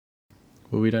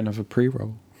Well, we don't have a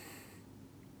pre-roll.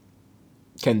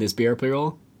 Can this be our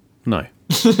pre-roll? No.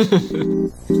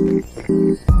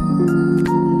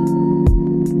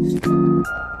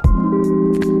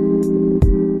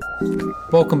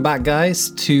 Welcome back,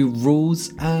 guys, to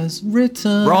Rules as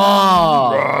Written.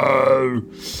 Raw!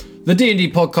 The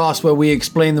D&D podcast where we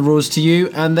explain the rules to you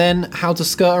and then how to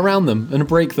skirt around them and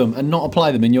break them and not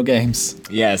apply them in your games.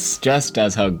 Yes, just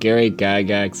as how Gary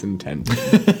Gygax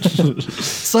intended.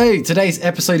 So, today's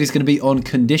episode is going to be on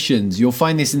conditions. You'll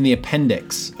find this in the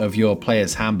appendix of your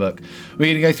player's handbook. We're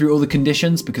going to go through all the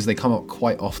conditions because they come up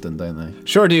quite often, don't they?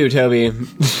 Sure do, Toby.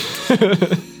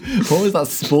 What was that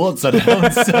sports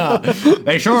announcer?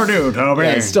 They sure do, Toby.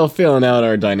 Yeah, still feeling out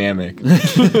our dynamic.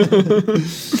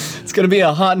 It's going to be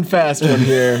a hot and fast one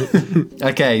here.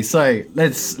 Okay, so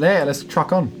let's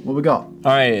truck on. What we got? All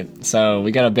right, so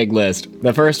we got a big list.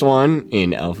 The first one,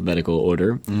 in alphabetical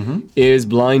order, is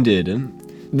blinded.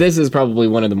 This is probably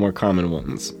one of the more common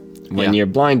ones. When you're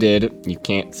blinded, you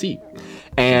can't see.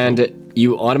 And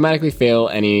you automatically fail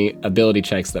any ability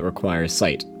checks that require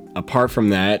sight. Apart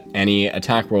from that, any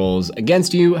attack rolls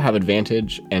against you have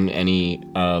advantage, and any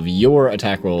of your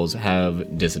attack rolls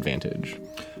have disadvantage.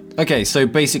 Okay, so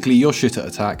basically you're shit at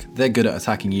attack, they're good at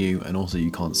attacking you, and also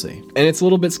you can't see. And it's a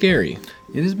little bit scary.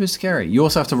 It is a bit scary. You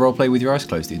also have to roleplay with your eyes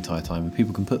closed the entire time, and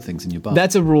people can put things in your butt.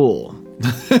 That's a rule.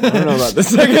 I don't know about the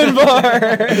second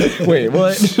part. Wait,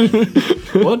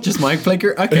 what? What? Just mind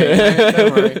flicker? Okay,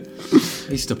 don't worry.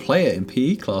 I used to play it in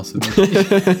PE class with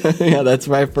me. Yeah, that's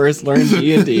my first learned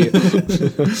D&D.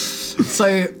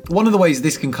 So, one of the ways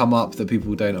this can come up that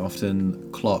people don't often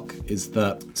clock is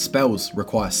that spells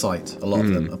require sight, a lot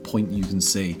of them, a point you can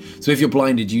see. So if you're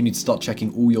blinded, you need to start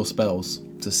checking all your spells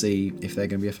to see if they're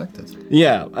going to be affected.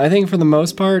 Yeah, I think for the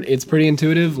most part, it's pretty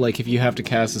intuitive. Like, if you have to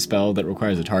cast a spell that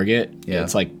requires a target,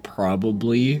 it's like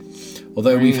probably...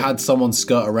 Although we've had someone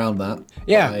skirt around that.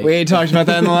 Yeah, we talked about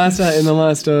that in the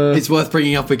last it's worth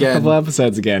bringing up again. Couple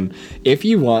episodes again. If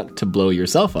you want to blow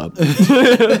yourself up,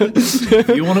 if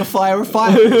you want to fire a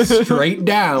fire straight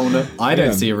down, I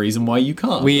don't see a reason why you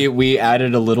can't. We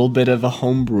added a little bit of a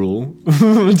homebrew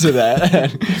to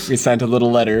that. We sent a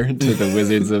little letter to the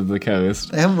Wizards of the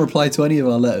Coast. They haven't replied to any of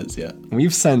our letters yet.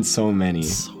 We've sent so many.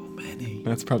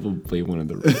 That's probably one of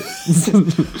the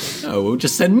rules. No, we'll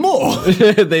just send more.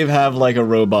 They have like a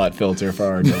robot filter for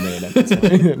our domain at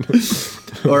this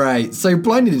point. All right, so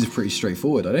blinded is pretty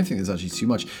straightforward. I don't think there's actually too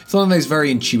much. It's one of those very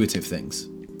intuitive things.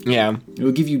 Yeah. It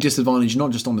will give you disadvantage not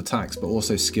just on attacks, but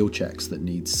also skill checks that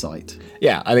need sight.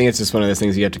 Yeah, I think it's just one of those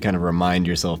things you have to kind of remind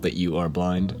yourself that you are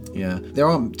blind. Yeah, there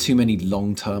aren't too many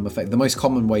long-term effects. The most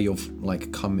common way you'll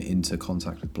come into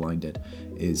contact with blinded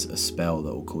is a spell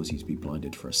that will cause you to be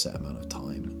blinded for a set amount of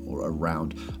time or a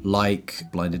round, like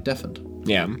Blinded Deafened.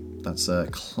 Yeah. That's a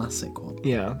classic one.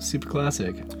 Yeah, super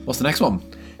classic. What's the next one?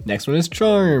 Next one is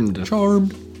Charmed.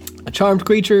 Charmed. A charmed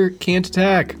creature can't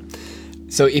attack.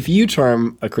 So if you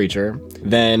charm a creature,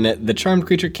 then the charmed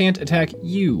creature can't attack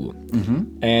you.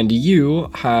 And you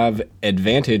have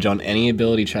advantage on any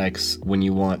ability checks when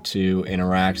you want to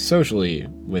interact socially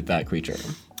with that creature.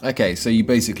 Okay, so you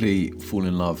basically fall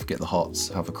in love, get the hots,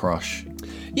 have a crush.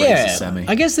 Yeah,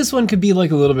 I guess this one could be like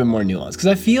a little bit more nuanced, because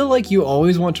I feel like you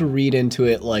always want to read into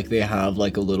it like they have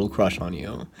like a little crush on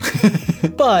you.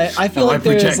 But I feel like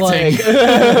there's like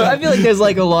I feel like there's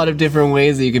like a lot of different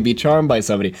ways that you can be charmed by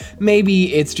somebody.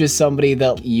 Maybe it's just somebody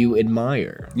that you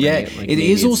admire. Right? Yeah, like it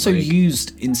is also like...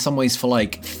 used in some ways for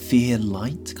like fear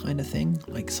light kind of thing.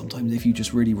 Like sometimes if you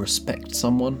just really respect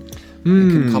someone, it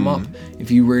can come up.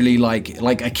 If you really like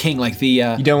a king, like the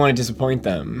you don't want to disappoint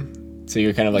them. So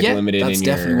you're kind of like limited that's in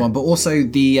your... definitely one. But also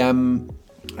the,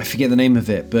 I forget the name of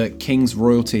it, but kings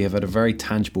royalty have had a very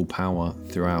tangible power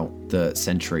throughout the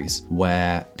centuries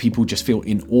where people just feel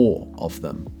in awe of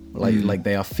them. Like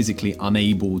they are physically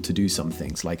unable to do some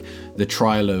things. Like the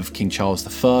trial of King Charles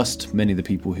I, many of the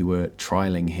people who were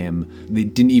trialing him, they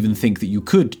didn't even think that you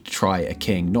could try a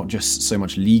king, not just so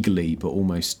much legally, but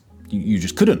almost you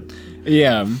just couldn't.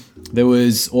 Yeah. There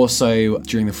was also,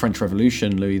 during the French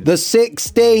Revolution, Louis the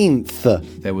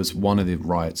 16th, there was one of the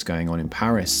riots going on in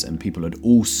Paris, and people had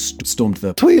all stormed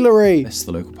the Tuileries,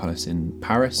 the local palace in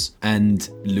Paris, and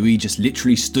Louis just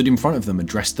literally stood in front of them and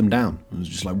dressed them down. It was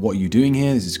just like, what are you doing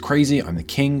here? This is crazy. I'm the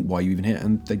king. Why are you even here?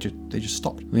 And they just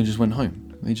stopped. And they just went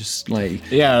home. They just like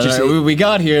we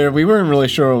got here. We weren't really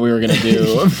sure what we were gonna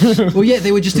do. well, yeah,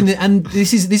 they were just in the, and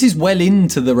this is well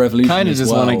into the revolution. Kind of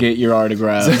just want to get your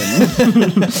autograph.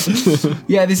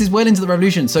 Yeah, this is well into the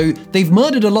revolution. So they've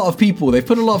murdered a lot of people. They've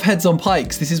put a lot of heads on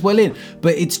pikes. This is well in,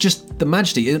 but it's just the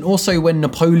majesty. And also when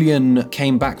Napoleon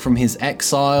came back from his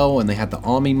exile and they had the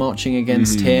army marching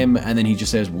against him, and then he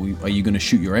just says, well, are you going to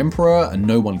shoot your emperor? And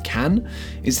no one can.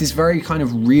 It's this very kind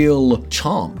of real,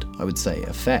 charmed, I would say,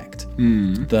 effect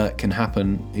that can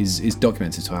happen, is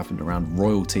documented to happen around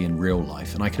royalty in real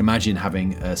life. And I can imagine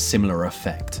having a similar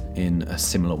effect in a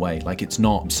similar way. Like, it's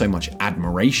not so much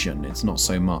admiration, it's not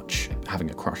so much having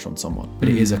a crush on someone, but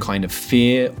it is a kind of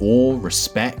fear or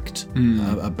respect,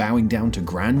 a bowing down to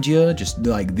grandeur, just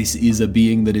like, this is a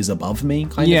being that is above me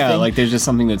kind of thing. Yeah, like there's just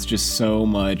something that's just so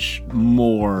much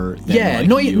more than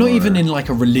not even in like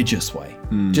a religious way.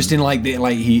 Just in like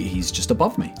he's just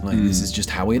above me. Like this is just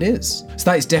how it is. So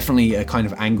that is definitely a kind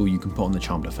of angle you can put on the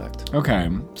charmed effect. Okay,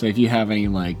 so if you have any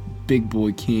like big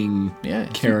boy king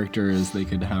characters, they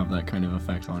could have that kind of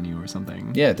effect on you or something.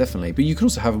 Yeah, definitely. But you can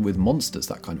also have it with monsters,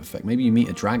 that kind of effect. Maybe you meet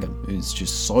a dragon who's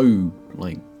just so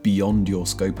like beyond your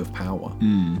scope of power.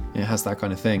 It has that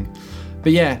kind of thing.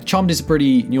 But yeah, Charmed is a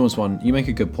pretty nuanced one. You make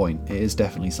a good point. It is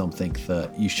definitely something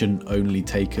that you shouldn't only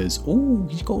take as, oh,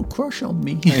 he's got a crush on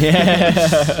me.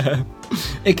 Yeah.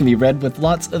 It can be read with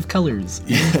lots of colors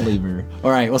and flavor. All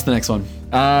right, what's the next one?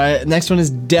 Next one is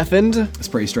deafened. It's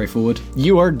pretty straightforward.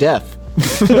 You are deaf.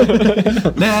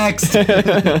 Next.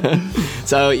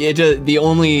 So the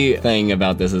only thing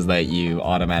about this is that you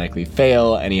automatically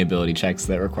fail any ability checks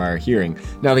that require hearing.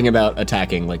 Nothing about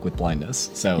attacking like with blindness.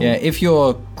 So yeah, if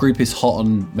your group is hot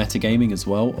on metagaming as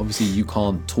well, obviously you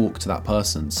can't talk to that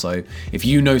person. So if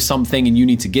you know something and you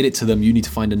need to get it to them, you need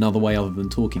to find another way other than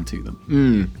talking to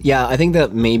them. Yeah, I think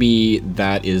that maybe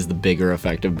that is the bigger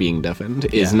effect of being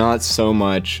deafened, is not so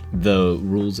much the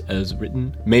rules as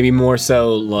written, maybe more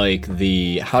so like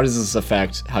how does this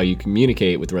affect how you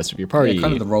communicate with the rest of your party? Yeah,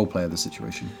 kind of the role play of the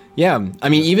situation. Yeah, I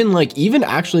mean, even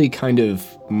actually kind of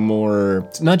more,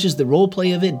 not just the role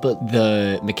play of it, but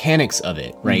the mechanics of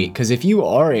it, right? Because if you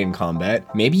are in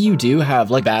combat, maybe you do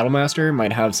have, like Battlemaster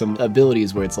might have some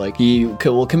abilities where it's like he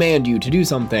will command you to do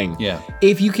something. Yeah.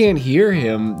 If you can't hear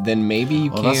him, then maybe you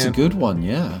can't. That's a good one,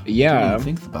 yeah. Yeah. I didn't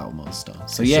think of the Battlemaster.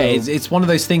 So yeah, it's one of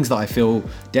those things that I feel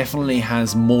definitely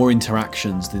has more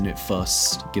interactions than it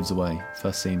first gives away,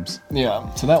 first seems. Yeah,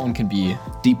 so that one could be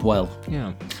Deep well.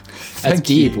 Yeah. That's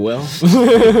deep, Will.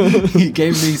 You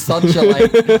gave me such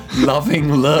a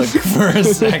loving look for a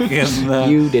second.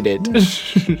 You did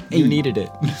it. You needed it.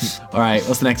 All right,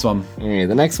 what's the next one? All right,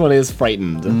 the next one is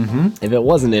Frightened. If it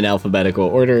wasn't in alphabetical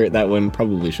order, that one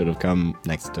probably should have come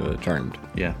next to Charmed.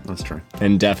 Yeah, that's true.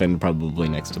 And Deafened probably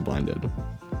next to Blinded.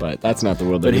 But that's not the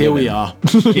world that But here we are,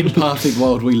 in perfect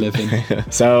world we live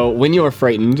in. So when you are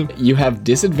frightened, you have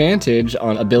disadvantage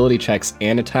on ability checks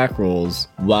and attack rolls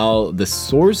while the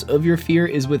source of your fear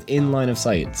is within line of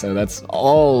sight. So that's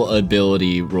all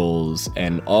ability rolls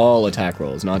and all attack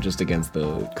rolls, not just against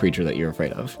the creature that you're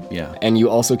afraid of. Yeah. And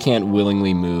you also can't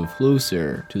willingly move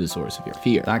closer to the source of your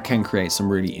fear. That can create some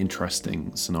really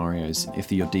interesting scenarios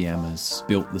if your DM has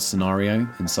built the scenario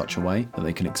in such a way that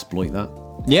they can exploit that.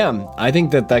 Yeah, I think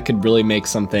that could really make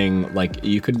something like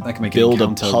you could build a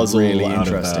puzzle really out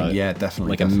interesting. of that. Yeah,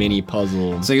 definitely. Like a mini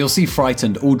puzzle. So you'll see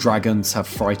Frightened. All dragons have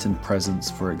frightened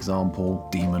presence, for example,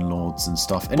 demon lords and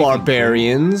stuff.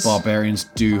 Barbarians. Barbarians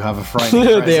do have a frightened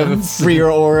presence. They have a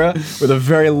freer aura with a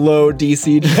very low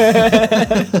DC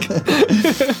check.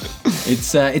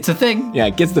 It's a thing. Yeah,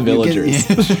 it gets the villagers.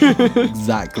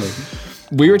 Exactly.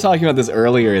 We were talking about this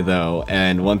earlier, though,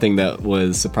 and one thing that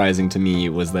was surprising to me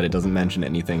was that it doesn't mention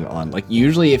anything on, like,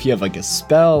 usually if you have, like, a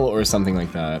spell or something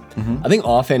like that, I think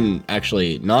often,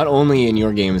 actually, not only in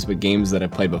your games, but games that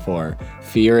I've played before,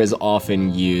 fear is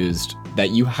often used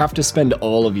that you have to spend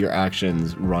all of your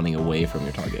actions running away from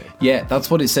your target. Yeah, that's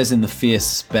what it says in the fear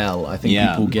spell. I think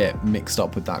people get mixed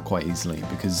up with that quite easily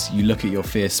because you look at your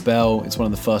fear spell, it's one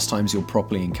of the first times you'll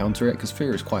properly encounter it because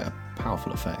fear is quite a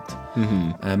powerful effect.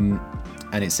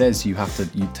 And it says you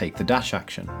take the dash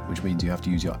action, which means you have to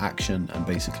use your action and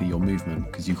basically your movement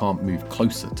because you can't move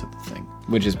closer to the thing.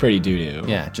 Which is pretty doo-doo.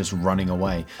 Yeah, just running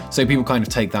away. So people kind of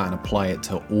take that and apply it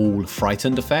to all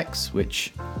frightened effects,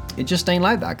 which it just ain't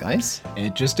like that, guys.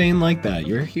 It just ain't like that.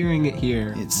 You're hearing it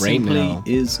here It right simply now.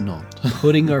 is not.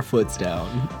 Putting our foots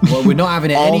down. Well, we're not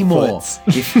having it All anymore. foots.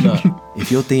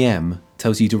 If your DM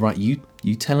tells you to write, you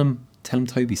tell them Tell him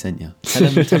Toby sent you. Tell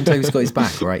him Toby's got his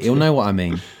back, right? He'll know what I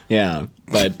mean. Yeah,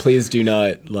 but please do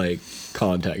not,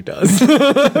 contact us.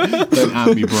 Don't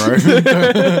at me,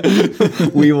 bro.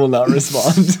 We will not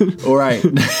respond. All right,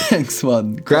 next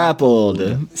one. Grappled.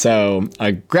 So,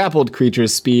 a grappled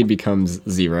creature's speed becomes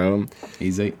 0.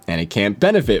 Easy. And it can't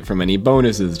benefit from any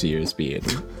bonuses to your speed.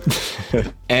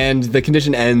 And the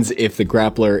condition ends if the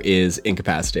grappler is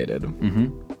incapacitated.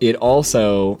 It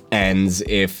also ends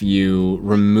if you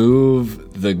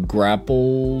remove the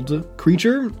grappled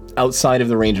creature outside of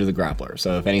the range of the grappler.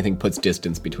 So if anything puts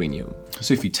distance between you.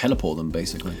 So if you teleport them,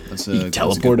 basically. You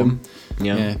teleport them.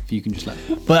 Yeah, if you can just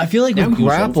But I feel like with use over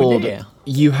grappled, there.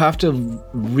 you have to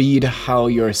read how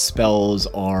your spells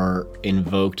are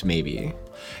invoked, maybe.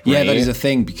 Yeah, that right? is a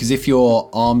thing, because if your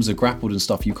arms are grappled and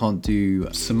stuff, you can't do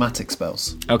somatic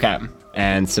spells. Okay.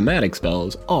 And somatic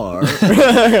spells are...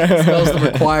 Spells that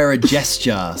require a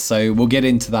gesture. So we'll get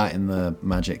into that in the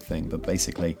magic thing, but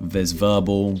basically there's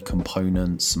verbal,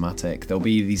 component, somatic. There'll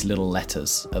be these little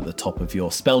letters at the top of your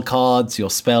spell cards, your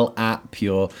spell app,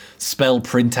 your spell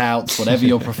printouts, whatever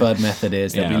your preferred method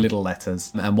is. There'll Yeah. be little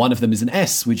letters. And one of them is an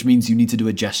S, which means you need to do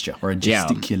a gesture or a Yeah.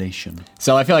 gesticulation.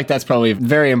 So I feel like that's probably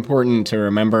very important to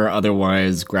remember.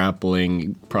 Otherwise,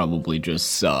 grappling probably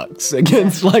just sucks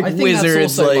against I think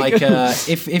wizards. that's also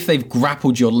if they've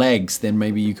grappled your legs, then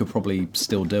maybe you could probably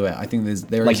still do it. I think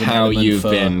there Like is an how element you've for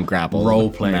been grappled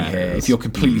role playing here. matters. If you're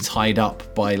completely tied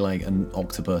up by an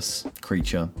octopus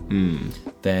creature,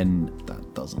 then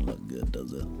that doesn't look good,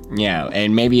 does it? Yeah,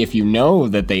 and maybe if you know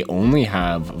that they only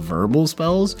have verbal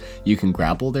spells, you can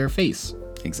grapple their face.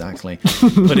 Exactly.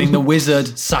 Putting the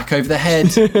wizard sack over the head.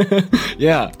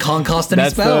 Yeah, Can't cast any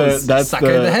spells. Sack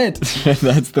over the head.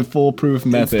 That's the foolproof It's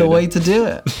method. the way to do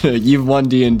it. You've won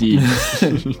D&D.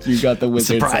 You got the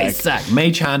wizard Surprise sack. sack.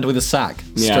 Mage hand with a sack.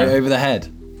 Straight Yeah. over the head.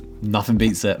 Nothing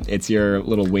beats it. It's your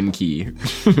little win key.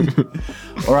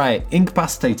 All right,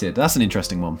 incapacitated. That's an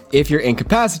interesting one. If you're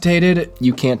incapacitated,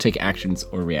 you can't take actions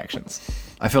or reactions.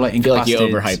 I feel like I feel like you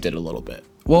incapacitated. overhyped it a little bit.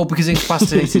 Well, because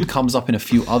incapacitated comes up in a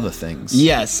few other things.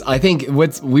 Yes, I think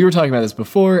we were talking about this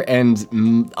before,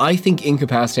 and I think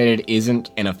incapacitated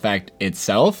isn't an effect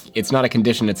itself. It's not a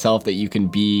condition itself that you can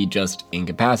be just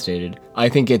incapacitated. I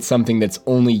think it's something that's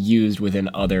only used within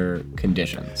other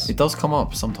conditions. It does come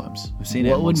up sometimes. I've seen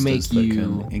it. What in would monsters make that you-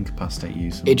 can incapacitate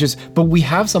you? But we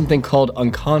have something called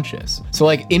unconscious. So,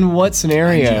 in what And you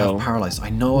scenario? have paralyzed. I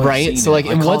know. I've Right? seen So, it.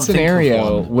 I in what can't think of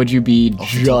scenario one would you be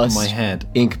off the top of just my head.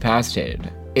 incapacitated?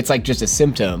 It's just a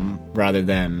symptom rather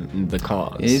than the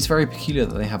cause. It is very peculiar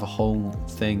that they have a whole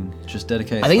thing just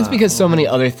dedicated. I think to it's that. because so many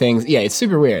other things. Yeah, it's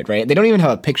super weird, right? They don't even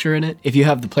have a picture in it. If you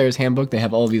have the player's handbook, they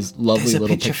have all these lovely There's a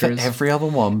little picture pictures. for every other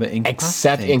one, but incapacitated.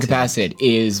 Except incapacitated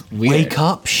is weird. Wake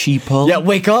up, sheeple. Yeah,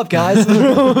 wake up, guys.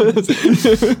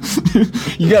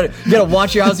 you gotta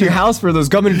watch your house for those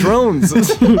government drones.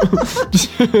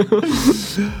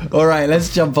 All right,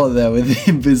 let's jump on there with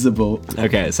invisible.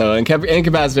 Okay, so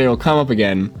incapacitated will come up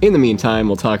again. In the meantime,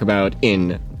 we'll talk about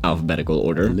in alphabetical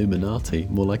order. Illuminati,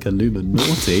 more like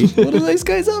Illuminati. What are those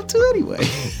guys up to anyway?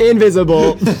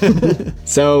 Invisible.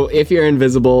 So if you're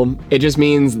invisible, it just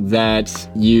means that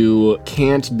you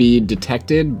can't be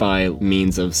detected by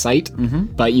means of sight,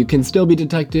 but you can still be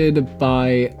detected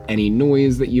by any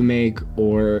noise that you make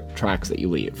or tracks that you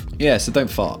leave. Yeah, so don't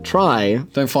fart. Try.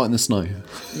 Don't fart in the snow.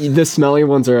 The smelly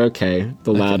ones are okay.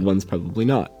 The loud ones probably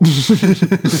not.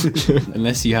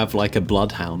 Unless you have a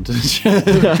bloodhound trying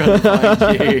to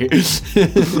find you. I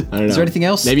don't know. Is there anything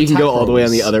else? Maybe you can go Attack all the way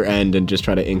on the rolls. other end and just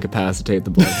try to incapacitate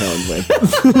the bloodhound with.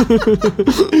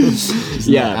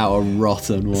 Yeah. Out a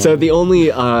rotten one. So the only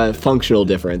functional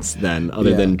difference then,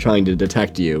 other Yeah. than trying to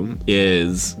detect you,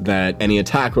 is that any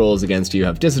attack rolls against you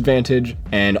have disadvantage,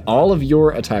 and all of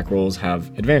your attack rolls have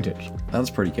advantage. That's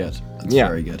pretty good. That's Yeah.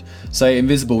 very good. So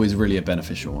invisible is really a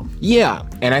beneficial one. Yeah,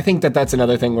 and I think that that's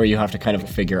another thing where you have to kind of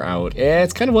figure out.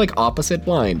 It's kind of like opposite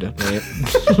blind, right?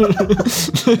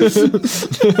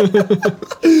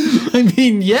 I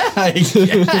mean, yeah, I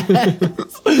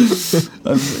guess.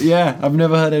 I've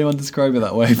never heard anyone describe it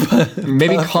that way. But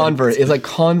Maybe converse. Is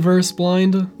converse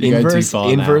blind? You're going too far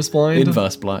now. Inverse blind?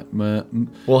 Inverse blind.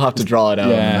 We'll have to draw it out on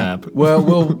the Yeah. map. Well,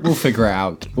 we'll figure it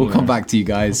out. We'll come back to you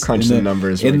guys. Crunch in the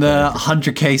numbers in really the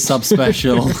 100k sub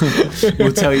special.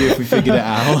 We'll tell you if we figured it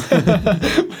out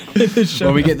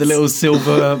when we get the little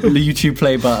silver YouTube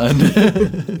play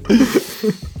button.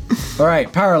 All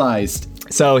right, paralyzed.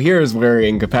 So here's where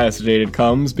incapacitated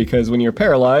comes, because when you're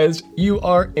paralyzed, you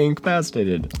are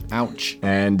incapacitated. Ouch.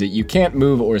 And you can't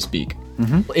move or speak.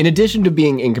 In addition to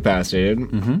being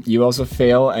incapacitated, you also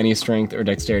fail any strength or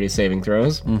dexterity saving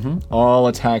throws. All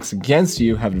attacks against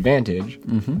you have advantage.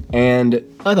 And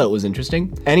I thought it was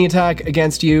interesting. Any attack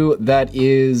against you that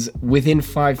is within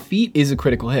 5 feet is a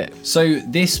critical hit. So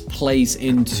this plays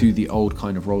into the old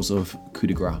kind of roles of coup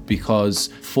de grace, because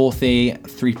 4th E,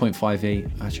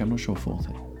 3.5E, actually I'm not sure 4th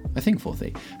E. I think 4th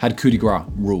E had coup de grace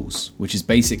rules, which is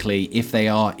basically if they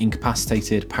are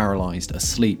incapacitated, paralyzed,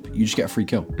 asleep, you just get a free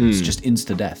kill. It's just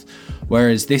insta death.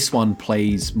 Whereas this one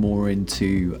plays more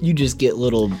into... You just get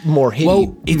little more hitty,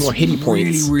 more hitty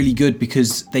points. Really, really good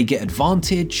because they get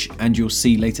advantage, and you'll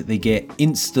see later they get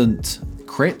instant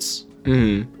crits.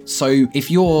 So if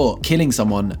you're killing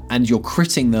someone and you're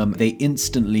critting them, they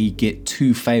instantly get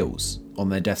 2 fails on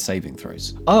their death saving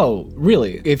throws. Oh,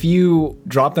 really? If you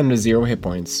drop them to 0 hit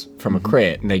points from a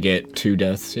crit, they get 2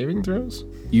 death saving throws?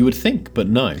 You would think, but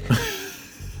no.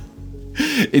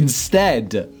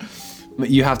 Instead,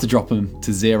 you have to drop them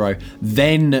to 0.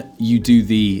 Then you do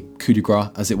the coup de grace,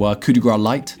 as it were, coup de grace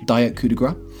light, diet coup de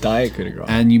grace. Diet coup de grace.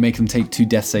 And you make them take 2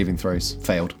 death saving throws,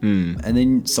 failed. And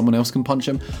then someone else can punch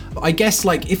them. I guess,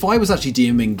 like, if I was actually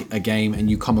DMing a game and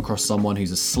you come across someone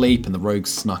who's asleep and the rogue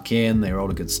snuck in, they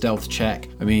rolled a good stealth check,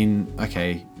 I mean,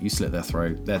 okay, you slit their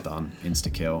throat, they're done,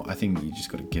 insta kill. I think you just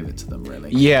got to give it to them,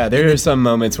 really. Yeah, there are some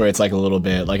moments where it's like a little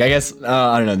bit, like, I guess,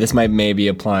 I don't know, this might maybe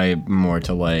apply more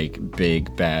to, like,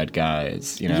 big bad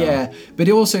guys, you know? Yeah, but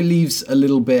it also leaves a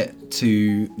little bit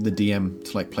to the DM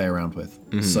to, like, play around with.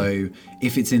 So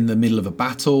if it's in the middle of a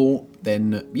battle,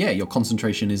 then yeah, your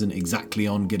concentration isn't exactly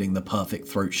on getting the perfect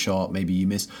throat shot. Maybe you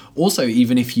miss. Also,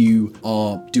 even if you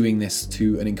are doing this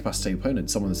to an incapacitated opponent,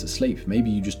 someone that's asleep, maybe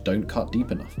you just don't cut deep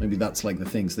enough. Maybe that's like the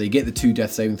thing. So they get the 2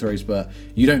 death saving throws, but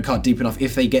you don't cut deep enough.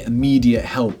 If they get immediate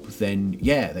help, then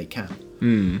yeah, they can.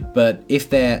 But if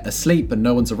they're asleep and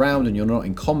no one's around and you're not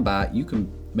in combat, you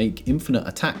can make infinite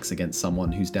attacks against someone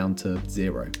who's down to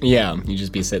 0. Yeah, you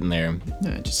just be sitting there.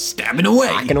 Yeah, just stabbing away.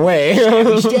 Hacking away.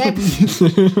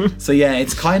 So yeah,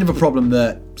 it's kind of a problem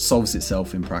that solves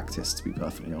itself in practice, to be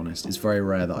perfectly honest. It's very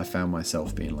rare that I found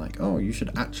myself being like, oh, you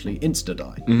should actually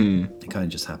insta-die. It kind of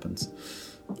just happens.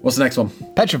 What's the next one?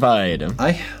 Petrified.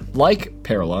 I Like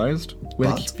paralyzed, with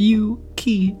But? a few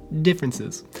key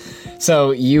differences.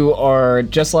 So you are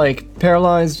just like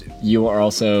paralyzed, you are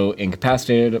also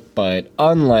incapacitated, but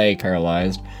unlike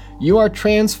paralyzed, you are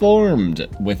transformed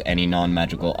with any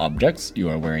non-magical objects you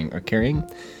are wearing or carrying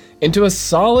into a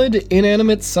solid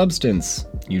inanimate substance,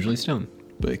 usually stone.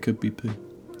 But it could be poo.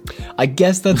 I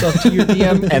guess that's up to your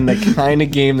DM and the kind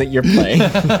of game that you're playing.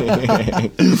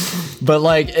 But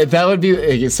like that would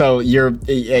be so your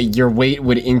weight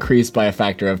would increase by a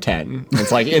factor of 10.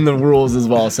 It's like in the rules as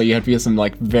well, so you have to be some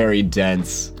like very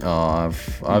dense. Oh,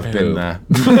 I've been there.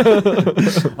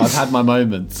 I've had my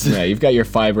moments. Yeah, you've got your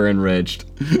fiber enriched.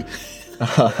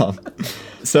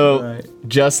 So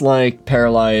just like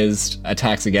paralyzed,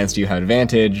 attacks against you have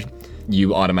advantage.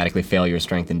 You automatically fail your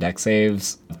strength and dex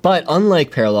saves. But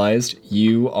unlike paralyzed,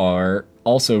 you are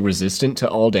also resistant to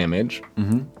all damage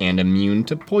and immune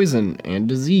to poison and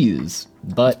disease.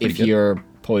 But if you're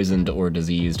poisoned or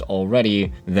diseased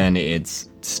already, then it's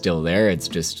still there. It's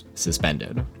just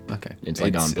suspended. Okay. It's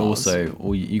like on pause. Also,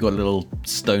 or you got little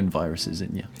stone viruses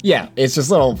in you. Yeah, it's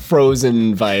just little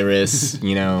frozen virus,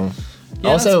 you know.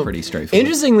 Yeah, also, that's pretty straightforward.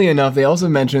 Interestingly enough, they also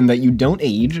mentioned that you don't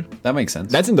age. That makes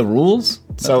sense. That's in the rules.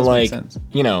 So does make like, sense.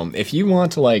 you know, if you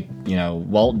want to like, you know,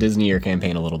 Walt Disney your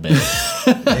campaign a little bit,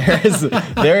 there is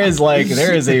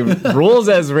a rules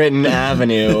as written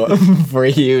avenue for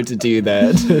you to do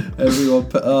that. Everyone,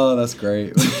 oh, that's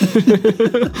great.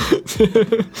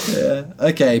 Yeah.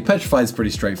 Okay, Petrified's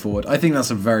pretty straightforward. I think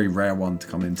that's a very rare one to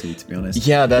come into, to be honest.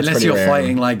 Yeah, that's unless pretty you're rare.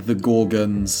 fighting like the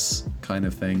Gorgons kind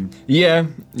of thing. Yeah,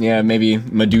 maybe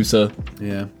Medusa.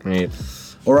 Yeah. Right.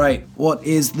 All right. What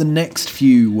is the next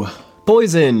few?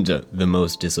 Poisoned, the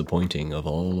most disappointing of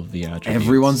all of the attributes.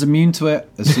 Everyone's immune to it.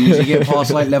 As soon as you get past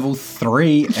like level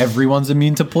 3, everyone's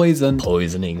immune to poison.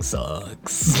 Poisoning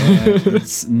sucks.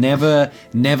 It's never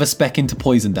spec into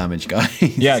poison damage, guys.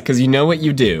 Yeah, because you know what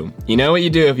you do. You know what you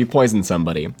do if you poison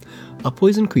somebody. A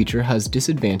poisoned creature has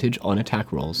disadvantage on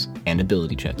attack rolls and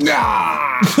ability checks.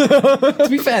 To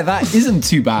be fair, that isn't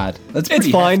too bad. That's pretty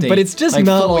It's fine, hefty. but it's just Like,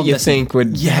 not full what on you this- think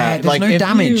would Yeah, happen. there's no if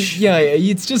damage.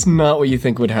 It's just not what you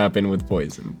think would happen with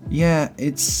poison. Yeah,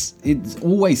 it's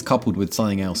always coupled with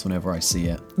something else whenever I see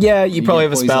it. Yeah, you probably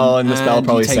get have a spell, poison and the spell and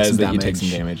probably you take says some that you take some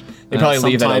damage. damage. They probably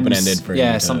leave that Sometimes- open-ended for you.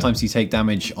 Yeah, to- sometimes you take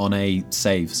damage on a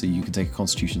save, so you can take a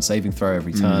Constitution saving throw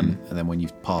every turn, and then when you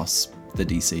pass the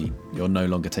DC, you're no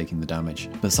longer taking the damage.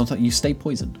 But sometimes you stay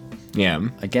poisoned. Yeah.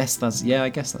 I guess that's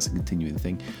a continuing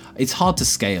thing. It's hard to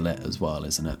scale it as well,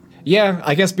 isn't it? Yeah,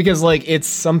 I guess because like it's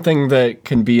something that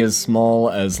can be as small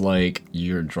as like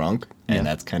you're drunk, and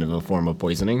that's kind of a form of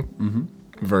poisoning,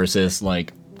 versus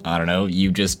like, I don't know,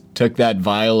 you just took that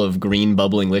vial of green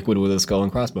bubbling liquid with a skull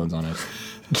and crossbones on it.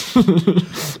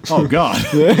 Oh God!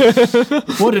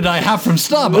 What did I have from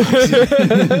Starbucks?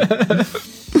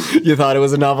 You thought it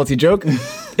was a novelty joke?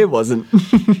 It wasn't.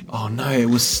 Oh no, it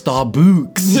was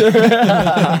Starbucks.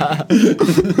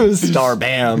 Star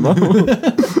Bam.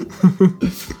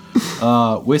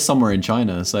 We're somewhere in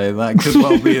China, so that could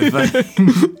well be a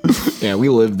thing. Yeah, we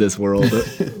live this world.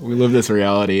 We live this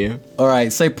reality. All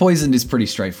right, so poisoned is pretty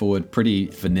straightforward, pretty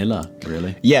vanilla,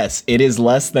 really. Yes, it is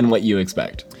less than what you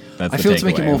expect. That's I the feel to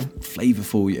make it takeaway. more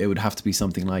flavorful, it would have to be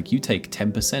something like you take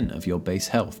 10% of your base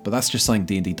health, but that's just something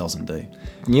D&D doesn't do.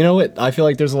 You know what? I feel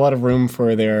like there's a lot of room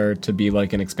for there to be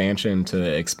like an expansion to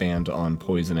expand on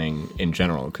poisoning in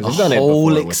general. Because we've done it Whole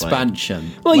before with, expansion.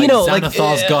 Well, like you know, like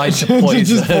Xanathar's Guide to Poison.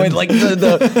 just point, like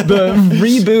the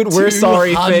reboot. We're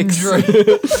sorry, fix.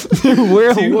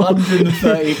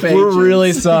 230 pages. We're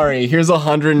really sorry. Here's a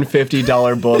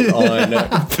 $150 book on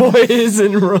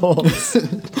poison rules.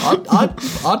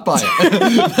 I'd buy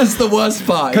it. That's the worst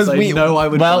part. Because we know I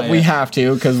would buy it. we have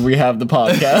to because we have the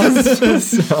podcast.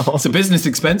 So. It's a business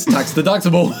expense, tax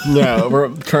deductible. No, we're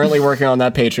currently working on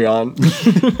that Patreon.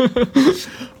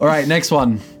 All right, next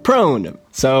one. Prone.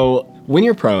 So when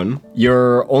you're prone,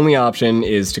 your only option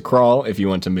is to crawl if you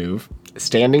want to move.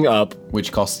 Standing up,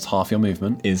 Which costs half your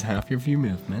movement. is half your view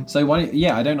movement. So why?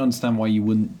 Yeah, I don't understand why you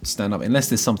wouldn't stand up unless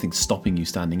there's something stopping you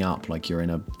standing up, like you're in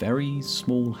a very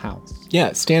small house.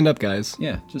 Yeah, stand up, guys.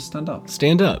 Yeah, just stand up.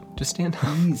 Stand up. Just stand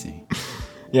up. Easy.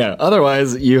 Yeah,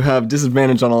 otherwise you have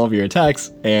disadvantage on all of your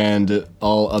attacks, and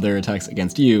all other attacks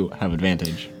against you have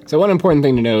advantage. So one important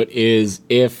thing to note is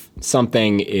if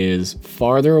something is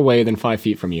farther away than 5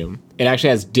 feet from you, it actually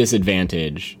has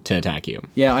disadvantage to attack you.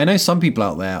 Yeah, I know some people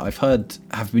out there, I've heard,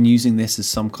 have been using this as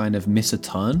some kind of miss a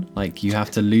turn. Like you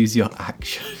have to lose your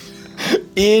action.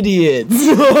 Idiots.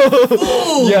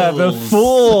 Yeah, the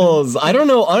fools. I don't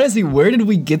know, honestly, where did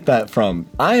we get that from?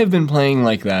 I have been playing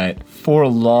like that for a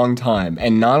long time,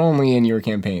 and not only in your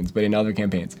campaigns, but in other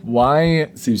campaigns.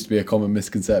 Why? Seems to be a common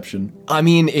misconception. I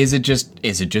mean, is it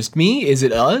just me? Is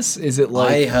it us? Is it like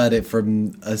I heard it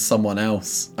from someone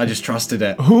else. I just trusted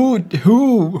it.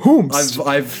 whom?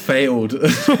 I've failed.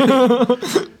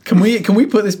 Can we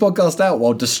put this podcast out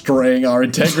while destroying our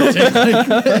integrity?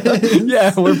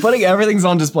 Yeah, we're putting everything's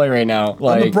on display right now. On the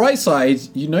Like, bright side,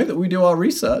 you know that we do our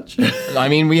research. I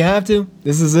mean, we have to.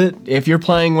 This is it. If you're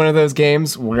playing one of those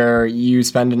games where you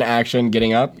spend an action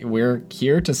getting up, we're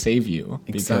here to save you.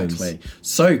 because Exactly.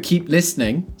 So keep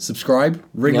listening, subscribe,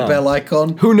 ring the Yeah. bell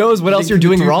icon. Who knows what else you're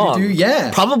doing wrong?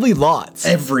 Yeah. Probably lots.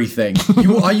 Everything.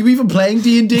 Are you even playing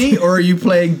D&D or are you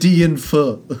playing D&F?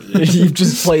 You've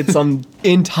just played some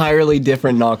entirely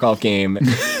different knockoff game,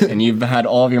 and you've had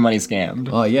all of your money scammed.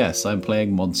 Oh yes, I'm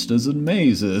playing Monsters and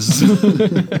Mazes.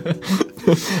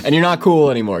 And you're not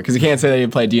cool anymore, because you can't say that you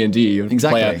play D&D. You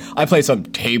Exactly. I play some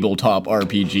tabletop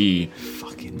RPG.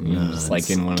 Fucking Just like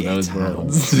in one of Get those out.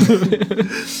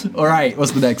 worlds. All right,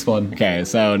 what's the next one? Okay,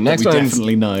 so next We one's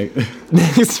definitely know.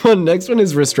 next one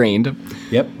is restrained.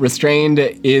 Yep. Restrained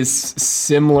is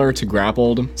similar to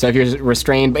grappled. So if you're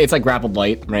restrained, it's like grappled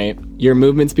light, right? Your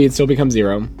movement speed still becomes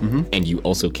 0, and you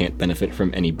also can't benefit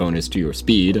from any bonus to your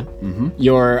speed.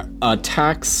 Your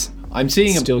attacks I'm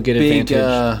seeing still a get big,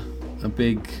 advantage. a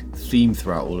big theme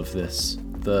throughout all of this.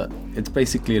 That it's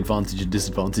basically advantage and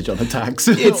disadvantage on attacks.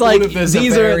 It's All like of this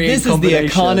this varying is the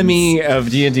combinations. economy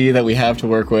of D&D that we have to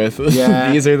work with.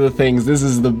 Yeah. These are the things.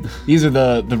 These are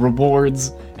the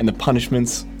rewards and the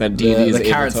punishments that D&D is The able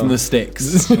carrots to, and the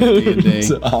sticks of D&D.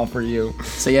 to offer you.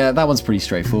 So yeah, that one's pretty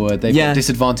straightforward. They've Yeah. got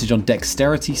disadvantage on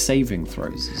dexterity saving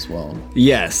throws as well.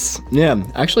 Yes. Yeah.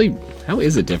 Actually, how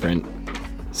is it different?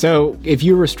 So, if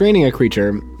you're restraining a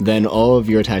creature, then all of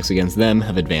your attacks against them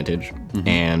have advantage,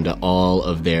 and all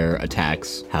of their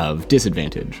attacks have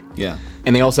disadvantage. Yeah.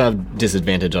 And they also have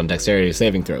disadvantage on dexterity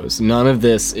saving throws. None of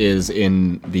this is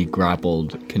in the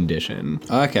grappled condition.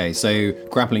 Okay, so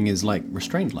grappling is like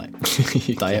restrained light.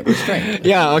 Diet restraint.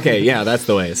 Yeah, okay, yeah, that's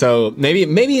the way. So maybe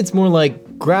it's more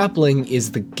like grappling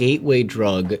is the gateway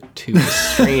drug to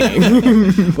restraining.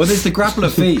 Well, there's the grappler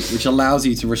feat, which allows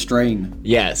you to restrain.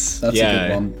 Yes. That's a yeah.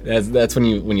 good one. That's when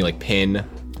you like pin.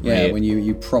 Yeah, right? when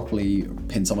you properly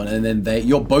pin someone, and then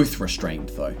you're both restrained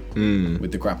though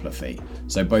with the grappler feat.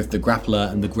 So both the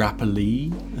grappler and the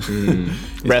grapplee.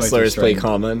 is both Wrestlers play restrained.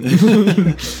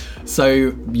 common. So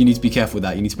you need to be careful with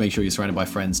that. You need to make sure you're surrounded by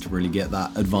friends to really get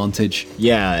that advantage.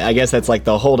 Yeah, I guess that's like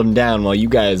the hold him down while you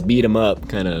guys beat him up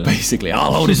kind of. Basically,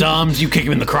 I'll hold his arms, you kick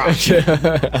him in the crotch.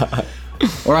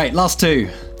 All right, last two.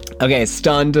 Okay,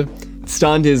 stunned.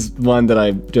 Stunned is one that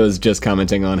I was just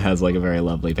commenting on. Has like a very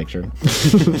lovely picture.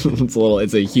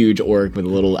 It's a huge orc with a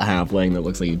little halfling that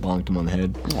looks like you bonked him on the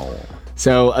head.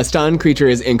 So a stunned creature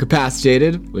is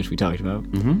incapacitated, which we talked about.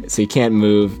 So you can't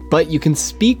move, but you can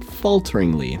speak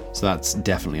falteringly. So that's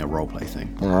definitely a roleplay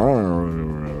thing.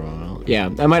 Yeah,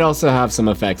 I might also have some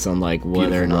effects on like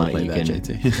whether or Beautiful not roleplay you there, can.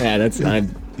 JT. Yeah, that's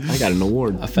I got an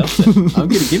award. I felt it. I'm going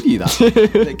to give you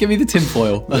that. Give me the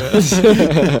tinfoil.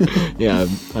 Yeah,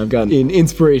 I've got an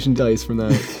inspiration dice from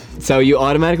that. So you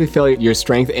automatically fail your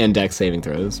strength and dex saving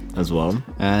throws as well.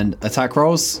 And attack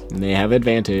rolls. And they have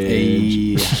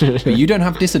advantage. But you don't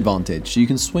have disadvantage. You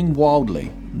can swing wildly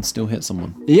and still hit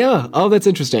someone. Yeah. Oh, that's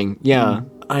interesting. Yeah.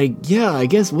 I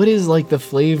guess what is like the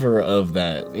flavor of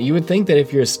that? You would think that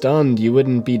if you're stunned, you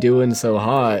wouldn't be doing so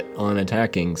hot on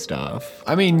attacking stuff.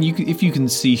 I mean, if you can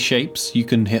see shapes, you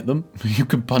can hit them. You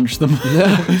can punch them.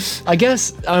 I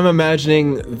guess I'm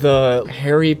imagining the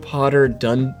Harry Potter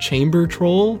chamber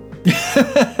troll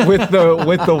with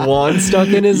the wand stuck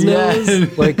in his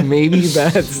nose. Like maybe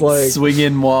that's like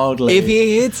swinging wildly. if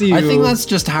he hits you. I think that's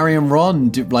just Harry and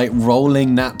Ron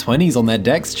rolling nat 20s on their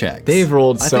dex checks. They've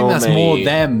rolled I so think that's many more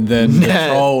them than the nat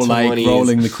troll 20s.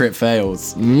 rolling the crit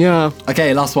fails. Yeah.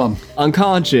 Okay, last one.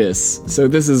 Unconscious. So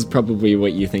this is probably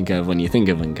what you think of when you think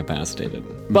of incapacitated.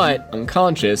 But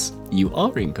unconscious, you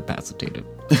are incapacitated.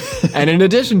 And in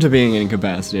addition to being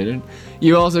incapacitated,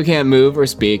 you also can't move or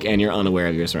speak and you're unaware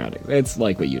of your surroundings. It's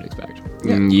like what you'd expect.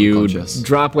 Yeah, You unconscious.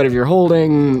 drop whatever you're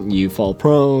holding, you fall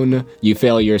prone, you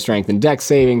fail your strength and dex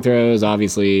saving throws.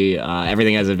 Obviously,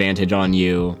 everything has advantage on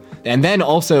you. And then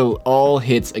also, all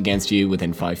hits against you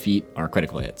within 5 feet are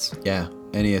critical hits. Yeah,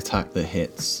 any attack that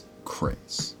hits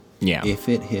crits. Yeah. If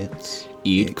it hits,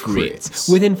 It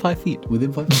crits. Within 5 feet.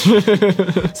 Within 5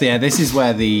 So yeah, this is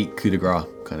where the coup de grace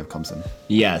kind of comes in.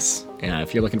 Yes. Yeah,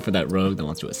 if you're looking for that rogue that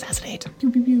wants to assassinate, Pew,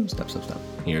 pew, pew. Step, step, step.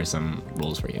 here are some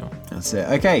rules for you. That's it.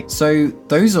 Okay, so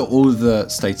those are all the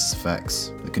status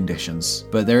effects, the conditions.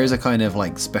 But there is a kind of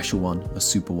like special one, a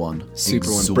super one. Super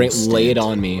one. Exhausted. Lay it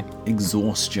on me.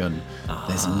 Exhaustion.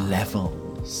 There's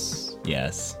levels.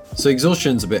 Yes. So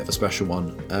exhaustion's a bit of a special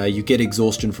one. You get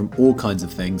exhaustion from all kinds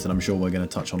of things, and I'm sure we're going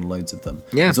to touch on loads of them.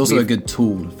 Yeah, It's also a good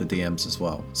tool for DMs as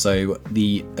well. So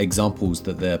the examples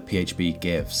that the PHB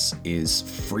gives is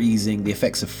freezing, the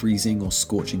effects of freezing or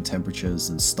scorching temperatures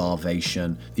and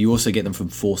starvation. You also get them from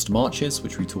forced marches,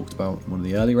 which we talked about in one of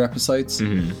the earlier episodes.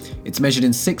 It's measured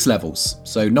in 6 levels.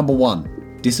 So number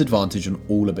 1, disadvantage on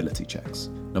all ability checks.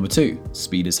 Number 2,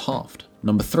 speed is halved.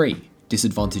 Number 3,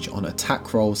 disadvantage on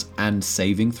attack rolls and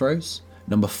saving throws.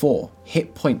 Number 4,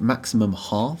 hit point maximum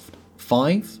halved.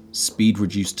 5, speed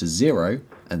reduced to 0.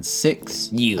 And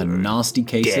 6, a nasty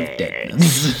case of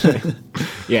deadness.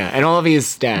 Yeah, and all of these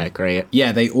stack, right?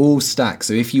 Yeah, they all stack.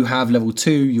 So if you have level 2,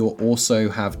 you'll also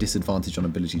have disadvantage on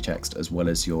ability checks as well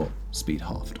as your speed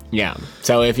halved. Yeah.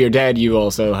 So if you're dead, you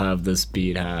also have the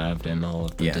speed halved and all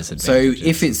of the So disadvantages.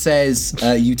 if it says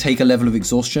you take a level of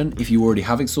exhaustion, if you already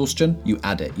have exhaustion, you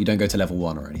add it. You don't go to level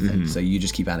 1 or anything. So you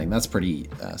just keep adding. That's pretty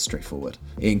straightforward.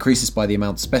 It increases by the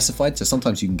amount specified. So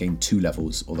sometimes you can gain 2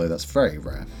 levels, although that's very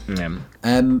rare.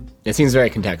 It seems very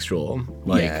contextual.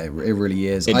 Like, Yeah, it really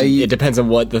is. it depends on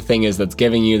what the thing is that's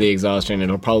giving you the exhaustion.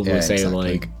 It'll probably Yeah, say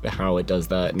exactly. like how it does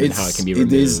that and how it can be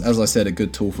removed. It is, as I said, a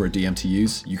good tool for a DM to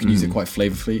use. You can use it quite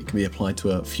flavorfully. It can be applied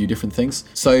to a few different things.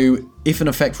 So if an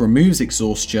effect removes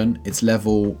exhaustion, its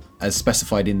level as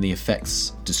specified in the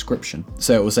effect's description.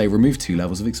 So it will say remove 2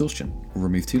 levels of exhaustion or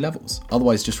remove 2 levels.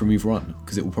 Otherwise, just remove 1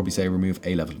 because it will probably say remove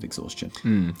a level of exhaustion.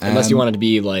 Unless you want it to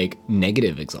be like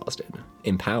negative exhausted,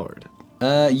 empowered.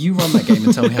 You run that game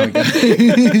and tell me how it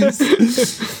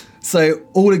goes. So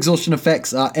all exhaustion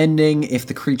effects are ending if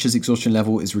the creature's exhaustion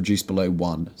level is reduced below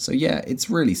 1. So yeah, it's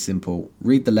really simple.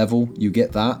 Read the level, you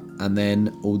get that, and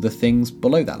then all the things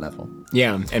below that level.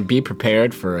 Yeah, and be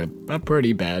prepared for a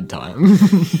pretty bad time.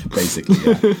 Basically,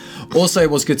 yeah. Also,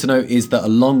 what's good to know is that a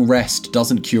long rest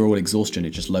doesn't cure all exhaustion,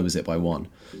 it just lowers it by 1.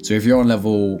 So if you're on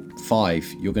level 5,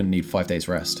 you're going to need 5 days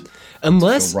rest.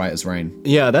 Unless, Right as rain.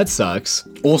 yeah, that sucks.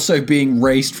 Also, being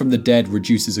raised from the dead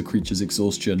reduces a creature's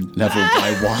exhaustion level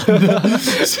by 1.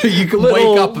 So you can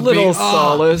wake up and little be,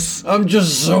 solace. I'm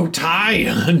just so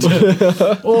tired.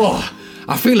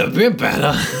 I feel a bit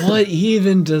better. What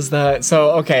even does that?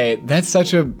 So okay, that's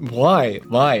such a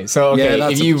why? So Yeah, okay,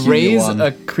 that's if a you peculiar raise one.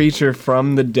 a creature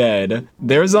from the dead,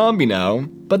 they're a zombie now,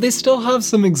 but they still have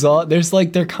some exhaust. There's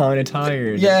like they're kind of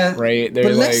tired. Yeah, right. They're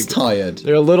but like less tired.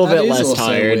 they're a little That bit is less also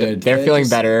tired. weird. They're feeling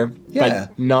just- better, Yeah.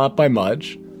 but not by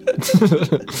much.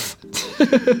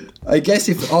 I guess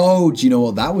do you know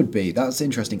what that would be? That's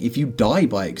interesting. If you die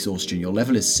by exhaustion, your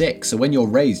level is 6. So when you're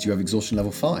raised, you have exhaustion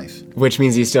level 5. Which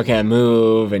means you still can't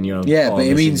move and you're... Yeah, but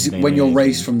it means when you're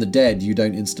raised from the dead, you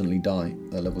don't instantly die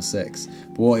at level 6.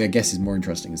 But what I guess is more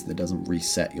interesting is that it doesn't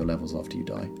reset your levels after you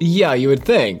die. Yeah, you would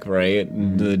think, right?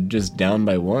 The just down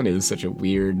by 1 is such a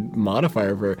weird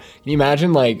modifier for... Can you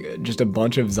imagine, like, just a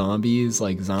bunch of zombies,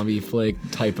 like zombie flick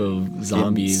type of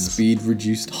zombies? Speed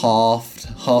reduced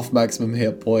half maximum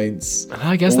hit points.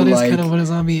 I guess that is kind of what a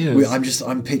zombie is.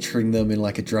 I'm picturing them in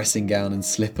like a dressing gown and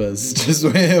slippers, just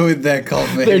with their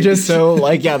coffee. They're just so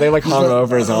like, yeah, they're like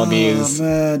hungover zombies. Oh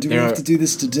man, do we have to do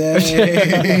this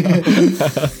today?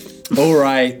 All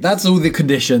right, that's all the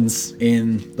conditions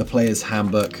in the player's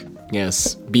handbook.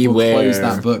 Yes, beware. We'll close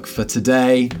that book for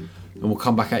today, and we'll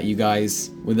come back at you guys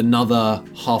with another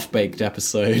half-baked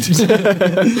episode.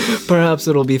 Perhaps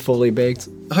it'll be fully baked.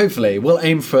 Hopefully. We'll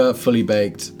aim for fully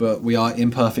baked, but we are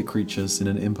imperfect creatures in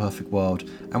an imperfect world,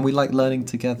 and we like learning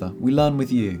together. We learn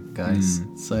with you, guys.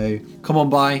 So come on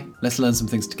by. Let's learn some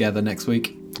things together next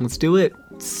week. Let's do it.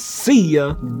 See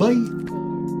ya. Bye.